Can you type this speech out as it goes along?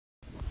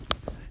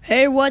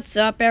Hey, what's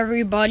up,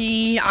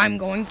 everybody? I'm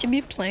going to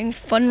be playing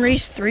Fun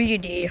Race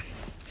 3D.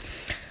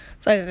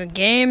 It's like a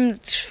game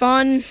that's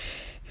fun.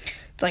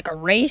 It's like a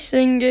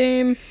racing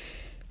game,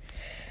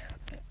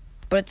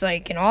 but it's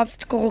like an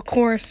obstacle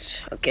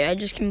course. Okay, I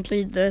just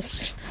completed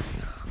this.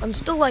 I'm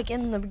still like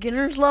in the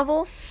beginner's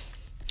level.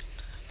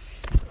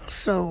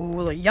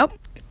 So, yep.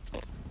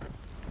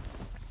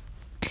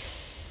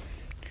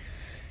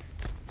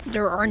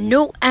 There are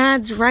no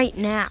ads right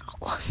now.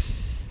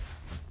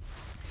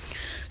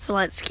 So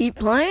let's keep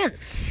playing.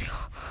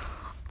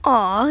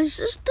 Aw, is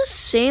this the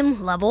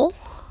same level?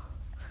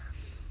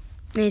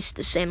 It's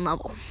the same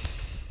level.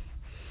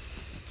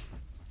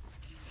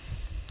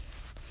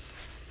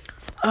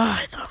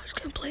 I thought I was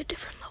gonna play a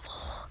different level.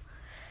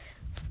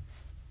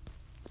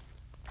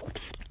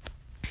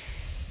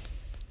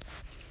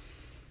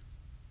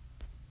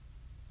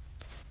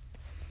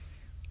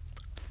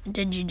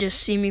 Did you just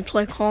see me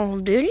play Call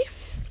of Duty?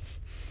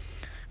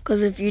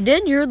 Because if you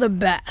did, you're the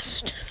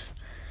best.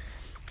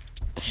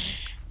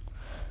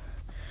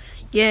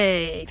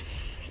 Yay.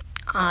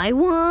 I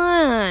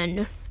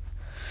won.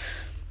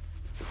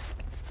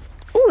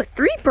 Ooh, a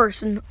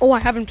 3-person. Oh, I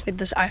haven't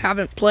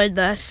played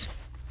this.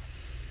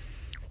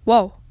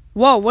 Whoa.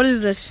 Whoa, what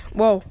is this?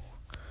 Whoa.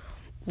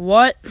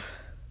 What?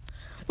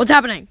 What's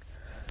happening?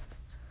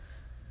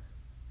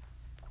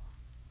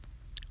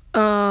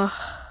 What?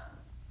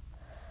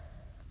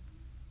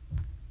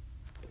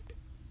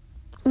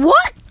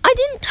 I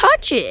didn't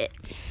touch it.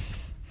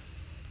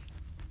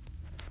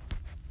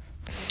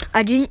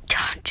 I didn't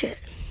touch it.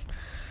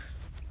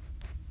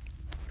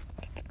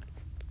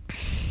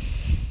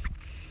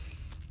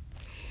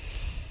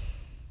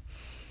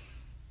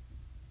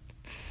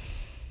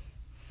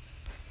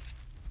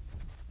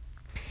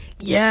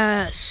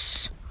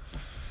 Yes.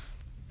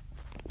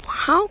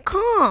 How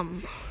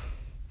come?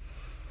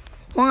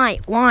 Why?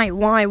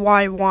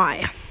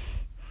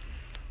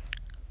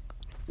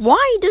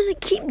 Why does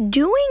it keep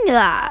doing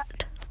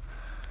that?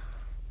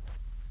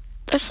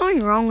 There's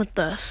something wrong with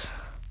this.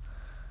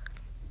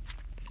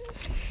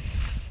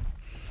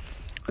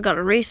 I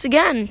gotta race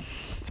again.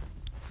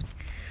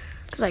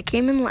 Because I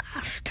came in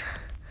last.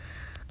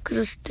 Because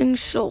this thing's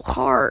so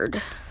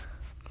hard.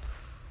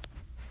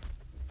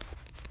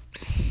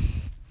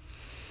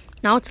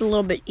 Now it's a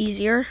little bit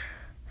easier.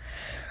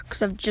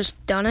 Because I've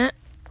just done it.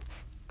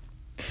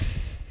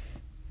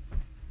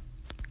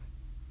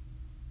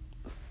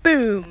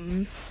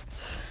 Boom.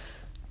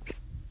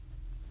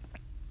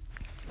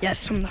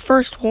 Yes, I'm the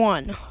first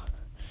one.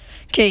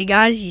 Okay,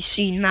 guys, you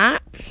seen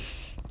that?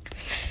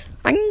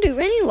 I can do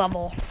any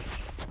level.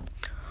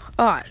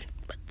 Alright,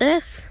 but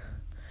this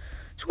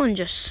one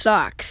just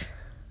sucks.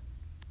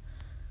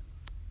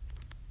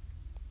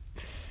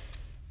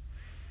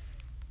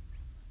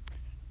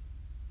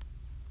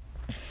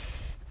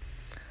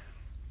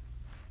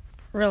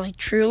 Really,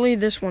 truly,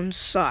 this one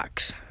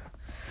sucks.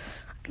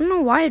 I don't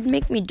know why it'd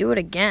make me do it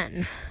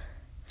again.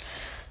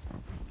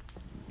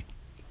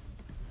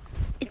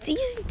 It's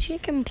easy to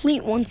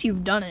complete once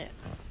you've done it.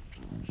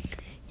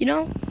 You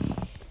know?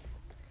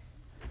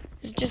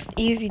 It's just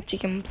easy to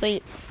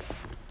complete.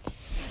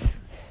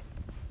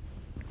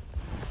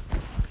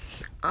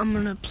 I'm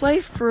gonna play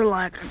for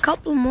like a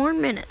couple more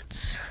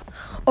minutes.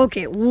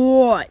 Okay,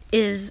 what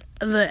is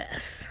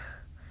this?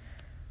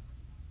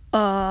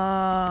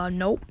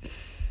 Nope.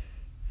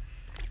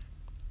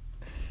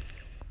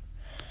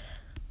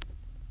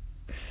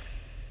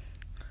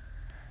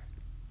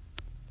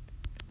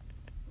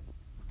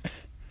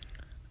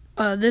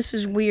 This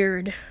is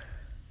weird.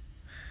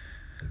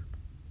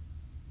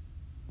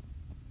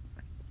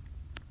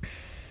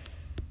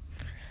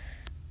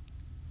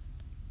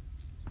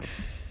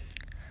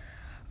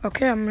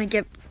 Okay, I'm gonna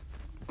get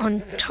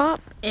on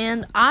top,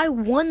 and I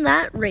won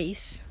that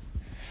race.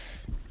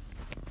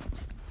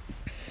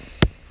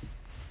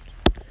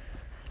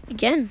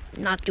 Again,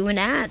 not doing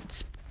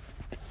ads.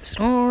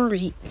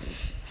 Sorry.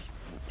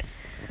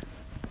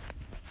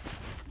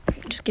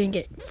 Just gonna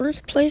get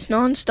first place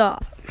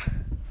non-stop.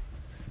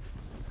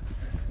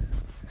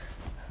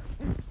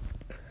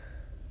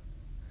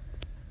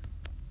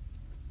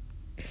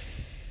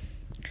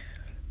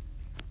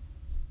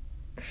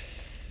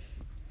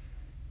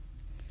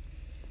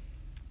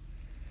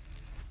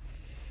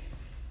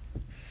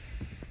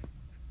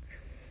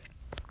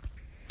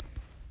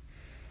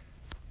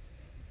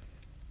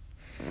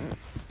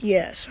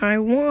 Yes, I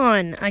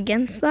won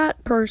against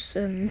that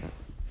person.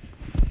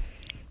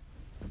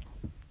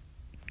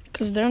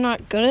 Because they're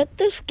not good at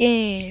this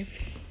game.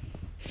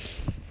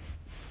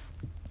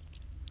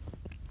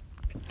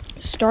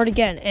 Start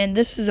again. And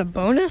this is a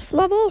bonus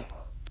level?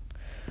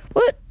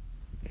 What?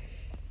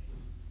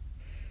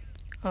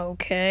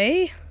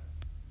 Okay.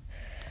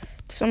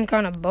 Some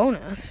kind of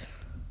bonus.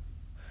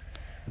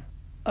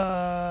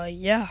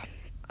 Yeah.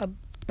 A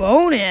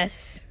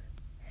bonus?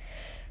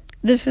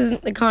 This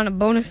isn't the kind of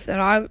bonus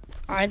that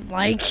I'd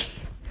like. This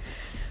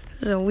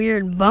is a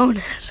weird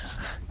bonus.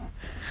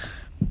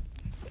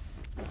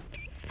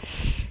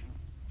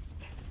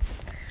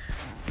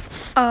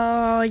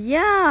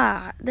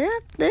 Yeah,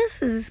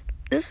 this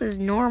is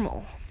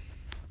normal.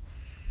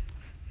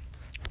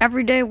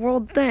 everyday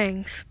world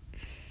things.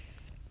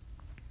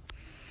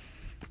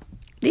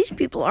 These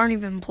people aren't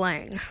even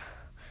playing.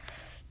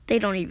 They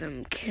don't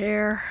even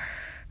care.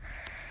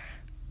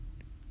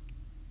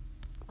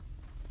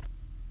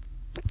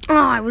 Oh,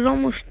 I was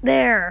almost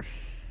there.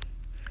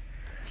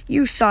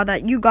 You saw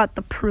that. You got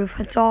the proof.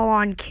 It's all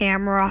on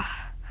camera.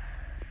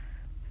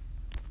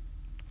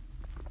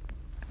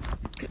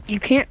 You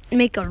can't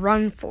make a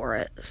run for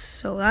it,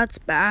 so that's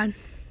bad.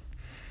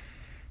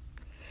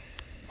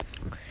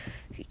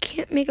 You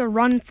can't make a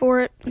run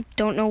for it.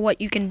 Don't know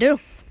what you can do.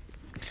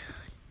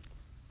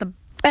 The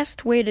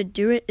best way to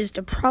do it is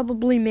to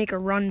probably make a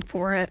run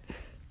for it.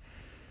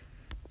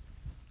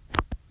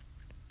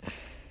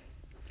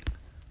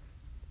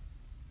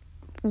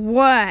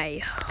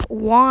 Why?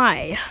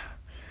 Why?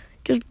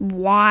 Just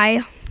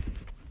why?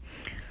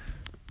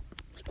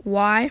 Like,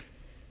 why?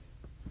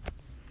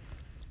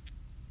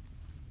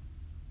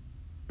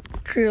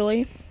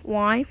 Truly,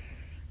 why?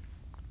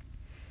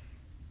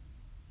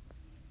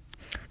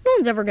 No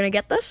one's ever gonna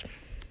get this.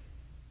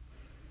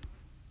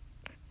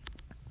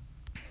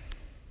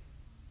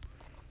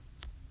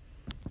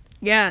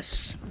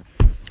 Yes.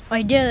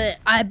 I did it.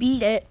 I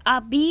beat it. I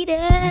beat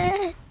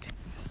it.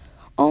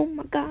 Oh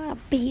my god, I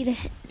beat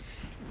it.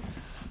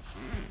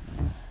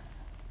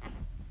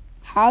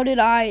 How did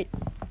I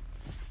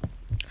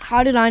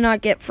not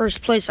get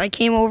first place? I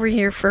came over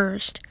here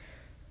first.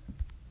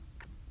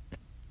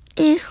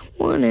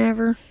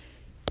 Whatever.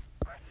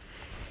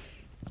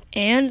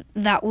 And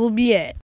that will be it.